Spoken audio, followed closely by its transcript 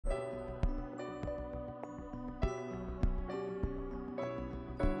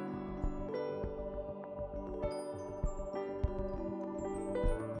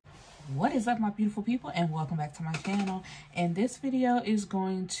What is up, my beautiful people, and welcome back to my channel. And this video is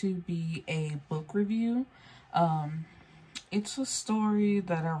going to be a book review. It's a story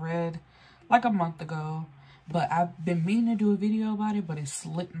that I read like a month ago, but I've been meaning to do a video about it, but it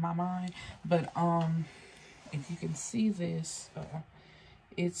slipped my mind. But if you can see this,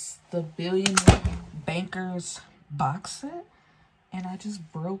 it's the Billionaire Bankers box set, and I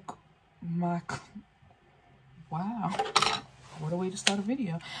just broke my wow. What a way to start a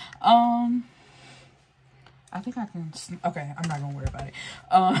video. I think I can, okay, I'm not gonna worry about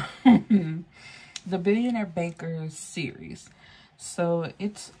it. The Billionaire Bankers series. So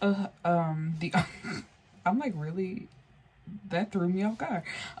it's I'm like, really, that threw me off guard.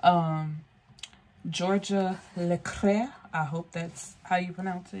 Georgia Carre, I hope that's how you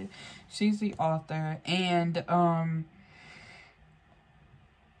pronounce it. She's the author, and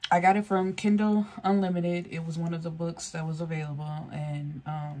I got it from Kindle Unlimited. It was one of the books that was available. And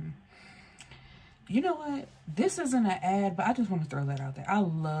you know what? This isn't an ad, but I just want to throw that out there. I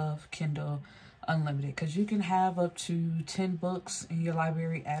love Kindle Unlimited because you can have up to 10 books in your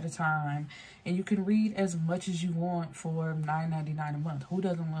library at a time. And you can read as much as you want for $9.99 a month. Who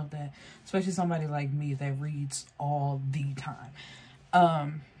doesn't love that? Especially somebody like me that reads all the time.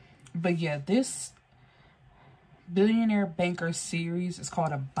 But yeah, this Billionaire Banker series is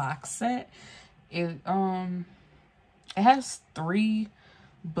called a box set. It has 3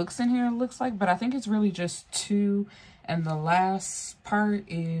 books in here, it looks like, but I think it's really just 2, and the last part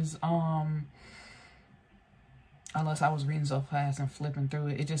is unless I was reading so fast and flipping through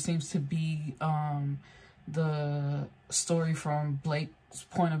it, it just seems to be the story from Blake's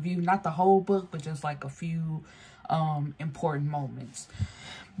point of view. Not the whole book, but just like a few important moments.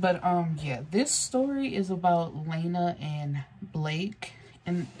 But yeah, this story is about Lana and Blake,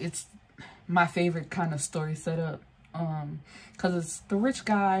 and it's my favorite kind of story setup, because it's the rich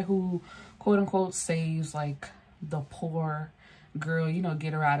guy who quote unquote saves like the poor girl, you know,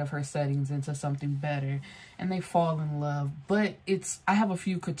 get her out of her settings into something better, and they fall in love. But I have a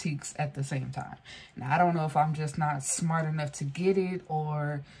few critiques at the same time. Now, I don't know if I'm just not smart enough to get it,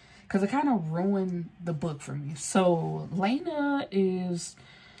 or because it kind of ruined the book for me. So Lana is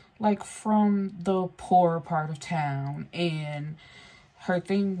like from the poor part of town, and her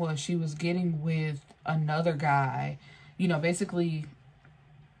thing was she was getting with another guy, you know, basically,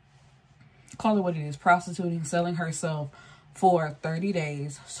 call it what it is, prostituting, selling herself for 30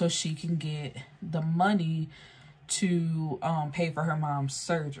 days so she can get the money to pay for her mom's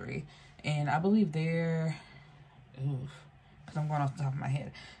surgery. And I believe they're, because I'm going off the top of my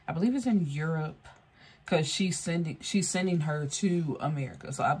head, I believe it's in Europe, because she's sending her to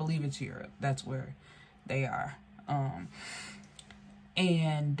America. So I believe it's Europe. That's where they are.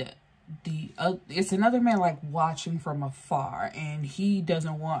 And it's another man like watching from afar, and he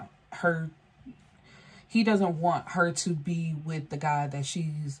doesn't want her to be with the guy that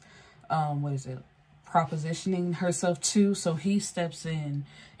she's propositioning herself to. So he steps in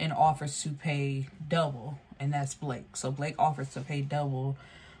and offers to pay double, and that's Blake. So Blake offers to pay double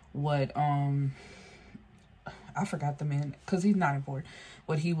what I forgot the man, because he's not important,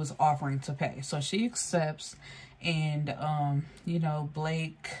 what he was offering to pay. So she accepts, and you know,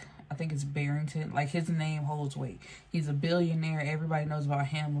 Blake, I think it's Barrington, like his name holds weight. He's a billionaire. Everybody knows about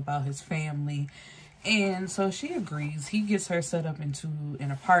him, about his family. And so she agrees. He gets her set up into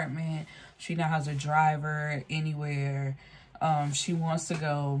an apartment. She now has a driver anywhere she wants to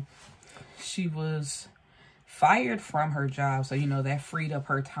go. She was fired from her job, so you know, that freed up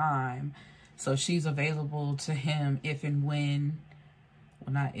her time. So she's available to him if and when,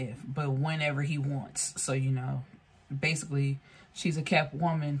 well, not if, but whenever he wants. So, you know, basically she's a kept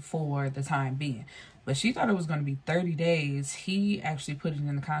woman for the time being. But she thought it was going to be 30 days. He actually put it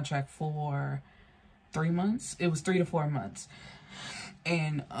in the contract for 3 months. It was 3 to 4 months.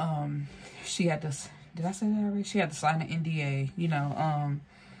 And she had to, did I say that already? She had to sign an NDA, you know,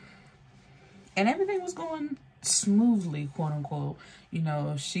 and everything was going smoothly, quote unquote. You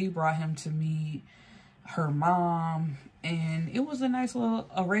know, she brought him to meet her mom, and it was a nice little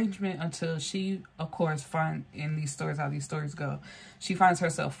arrangement until she, of course, in these stories, how these stories go, she finds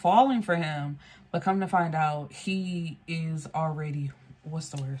herself falling for him, but come to find out he is already, what's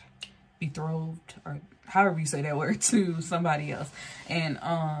the word, betrothed, or however you say that word, to somebody else. And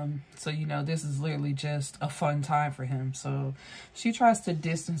so, you know, this is literally just a fun time for him. So she tries to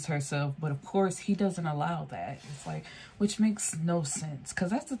distance herself, but of course he doesn't allow that. It's like, which makes no sense,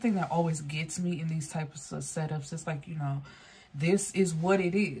 because that's the thing that always gets me in these types of setups. It's like, you know, this is what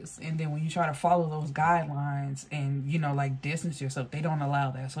it is, and then when you try to follow those guidelines and, you know, like, distance yourself, they don't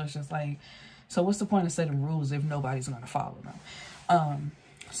allow that. So it's just like, so what's the point of setting rules if nobody's going to follow them?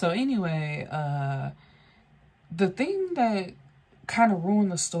 So anyway, the thing that kind of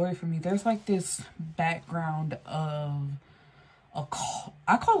ruined the story for me, there's like this background of a cult.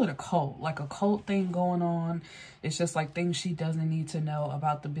 I call it a cult, like a cult thing going on. It's just like things she doesn't need to know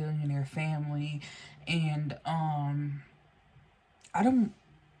about the billionaire family. And I don't,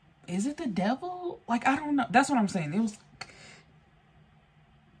 is it the devil? Like, I don't know. That's what I'm saying. It was,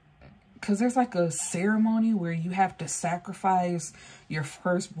 because there's like a ceremony where you have to sacrifice your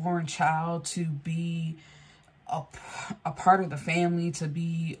firstborn child to be a part of the family, to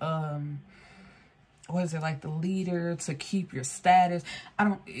be, what is it, like the leader, to keep your status.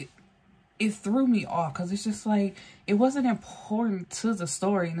 It threw me off because it's just like, it wasn't important to the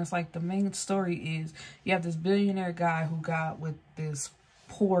story. And it's like the main story is you have this billionaire guy who got with this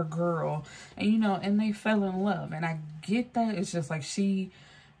poor girl, and you know, and they fell in love. And I get that. It's just like she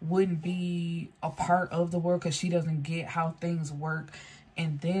wouldn't be a part of the world because she doesn't get how things work.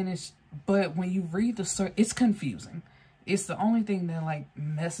 And then it's, but when you read the story, it's confusing. It's the only thing that like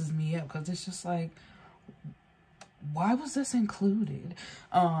messes me up, because it's just like, why was this included?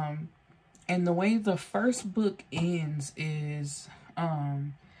 And the way the first book ends is,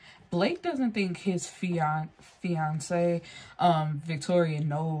 Blake doesn't think his fiance, Victoria,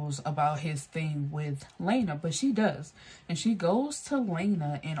 knows about his thing with Lana, but she does. And she goes to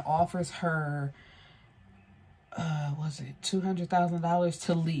Lana and offers her, was it $200,000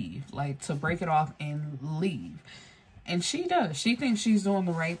 to leave, like to break it off and leave. And she does. She thinks she's doing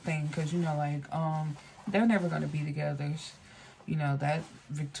the right thing because, you know, like, they're never going to be together. You know, that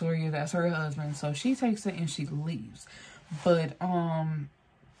Victoria, that's her husband. So she takes it and she leaves. But,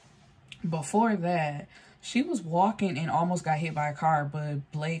 before that, she was walking and almost got hit by a car,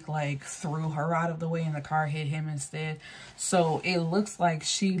 but Blake, like, threw her out of the way and the car hit him instead. So it looks like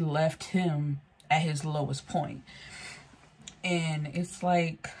she left him at his lowest point. And it's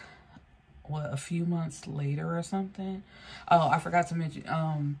like, what, a few months later or something? Oh, I forgot to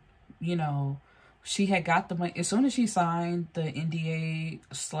mention, you know, she had got the money. As soon as she signed the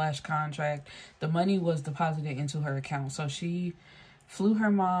NDA/contract, the money was deposited into her account. So she flew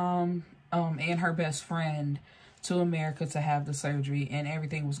her mom and her best friend to America to have the surgery, and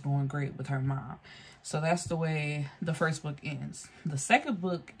everything was going great with her mom. So that's the way the first book ends. The second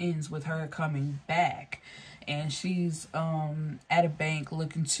book ends with her coming back, and she's at a bank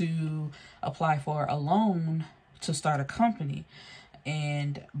looking to apply for a loan to start a company.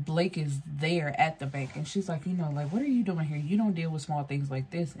 And Blake is there at the bank, and she's like, you know, like, what are you doing here? You don't deal with small things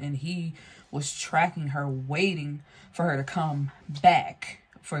like this. And he was tracking her, waiting for her to come back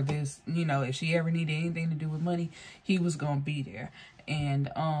for this. You know, if she ever needed anything to do with money, he was gonna be there.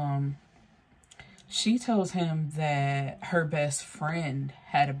 And she tells him that her best friend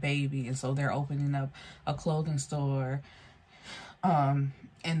had a baby, and so they're opening up a clothing store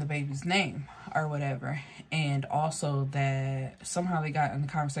in the baby's name or whatever. And also that somehow they got in the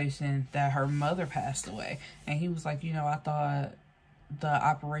conversation that her mother passed away. And he was like, you know, I thought the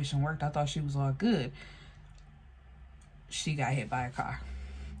operation worked. I thought she was all good. She got hit by a car.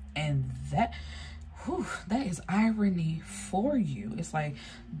 And that, whew, that is irony for you. It's like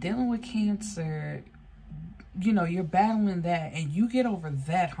dealing with cancer, you know, you're battling that, and you get over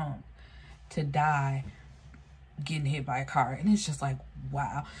that hump to die getting hit by a car. And it's just like,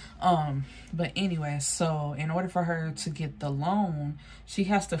 wow. But anyway, so in order for her to get the loan, she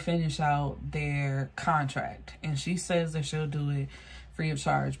has to finish out their contract, and she says that she'll do it free of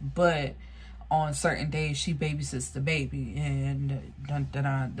charge, but on certain days she babysits the baby, and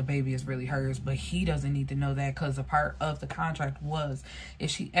the baby is really hers, but he doesn't need to know that, because a part of the contract was if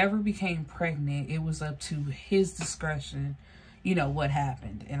she ever became pregnant, it was up to his discretion, you know, what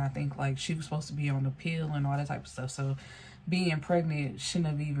happened. And I think like she was supposed to be on the pill and all that type of stuff, so being pregnant shouldn't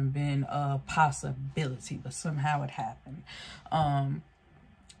have even been a possibility, but somehow it happened.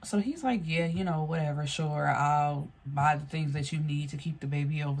 So he's like, yeah, you know, whatever, sure, I'll buy the things that you need to keep the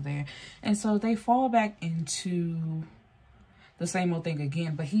baby over there. And so they fall back into the same old thing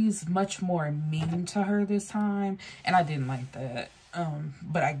again, but he's much more mean to her this time, and I didn't like that.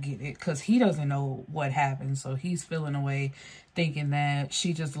 But I get it, because he doesn't know what happened, so he's feeling away thinking that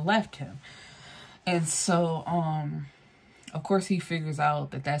she just left him. And so of course he figures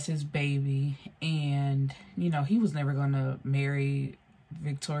out that that's his baby, and you know, he was never gonna marry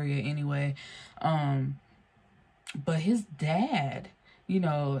Victoria anyway. But his dad, you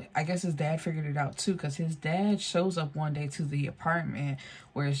know, I guess his dad figured it out too, because his dad shows up one day to the apartment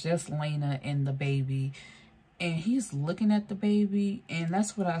where it's just Lana and the baby, and he's looking at the baby. And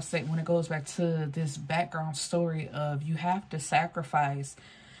that's what I say when it goes back to this background story of you have to sacrifice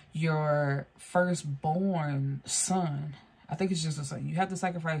your firstborn son. I think it's just a son. You have to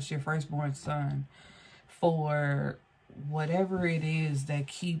sacrifice your firstborn son for whatever it is that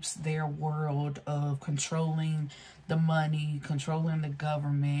keeps their world of controlling the money, controlling the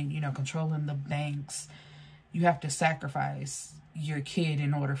government, you know, controlling the banks. You have to sacrifice your kid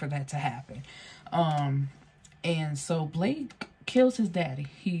in order for that to happen. And so Blake kills his daddy.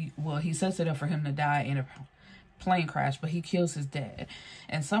 He sets it up for him to die in a plane crash, but he kills his dad.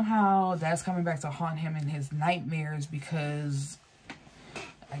 And somehow that's coming back to haunt him in his nightmares because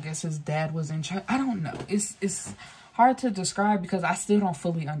I guess his dad was in charge. I don't know. It's hard to describe because I still don't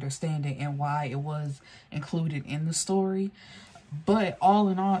fully understand it and why it was included in the story. But all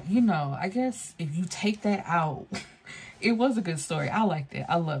in all, you know, I guess if you take that out, it was a good story. I liked it.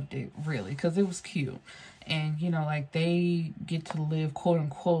 I loved it, really, because it was cute. And, you know, like, they get to live,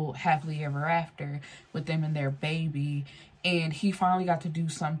 quote-unquote, happily ever after with them and their baby. And he finally got to do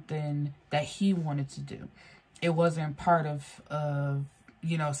something that he wanted to do. It wasn't part of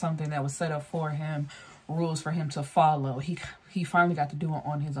you know, something that was set up for him, rules for him to follow. He finally got to do it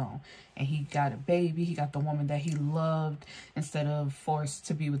on his own. And he got a baby. He got the woman that he loved instead of forced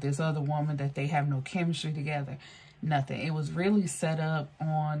to be with this other woman that they have no chemistry together. Nothing. It was really set up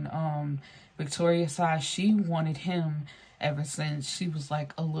on Victoria's side. She wanted him ever since she was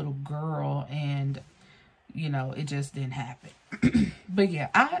like a little girl, and you know, it just didn't happen. But yeah,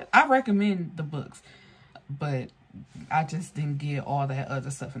 I recommend the books, but I just didn't get all that other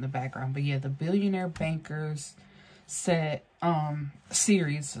stuff in the background. But yeah, the Billionaire Bankers series,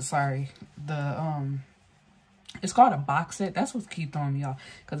 sorry, it's called a box set. That's what's keep throwing me off,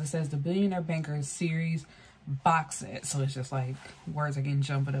 because it says the Billionaire Bankers series box set, so it's just like words are getting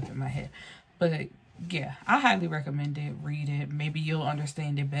jumbled up in my head. But yeah, I highly recommend it. Read it. Maybe you'll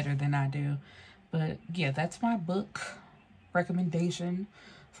understand it better than I do. But yeah, that's my book recommendation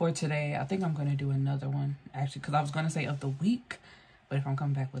for today. I think I'm going to do another one, actually, because I was going to say of the week, but if I'm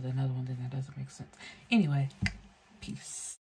coming back with another one, then that doesn't make sense. Anyway, peace.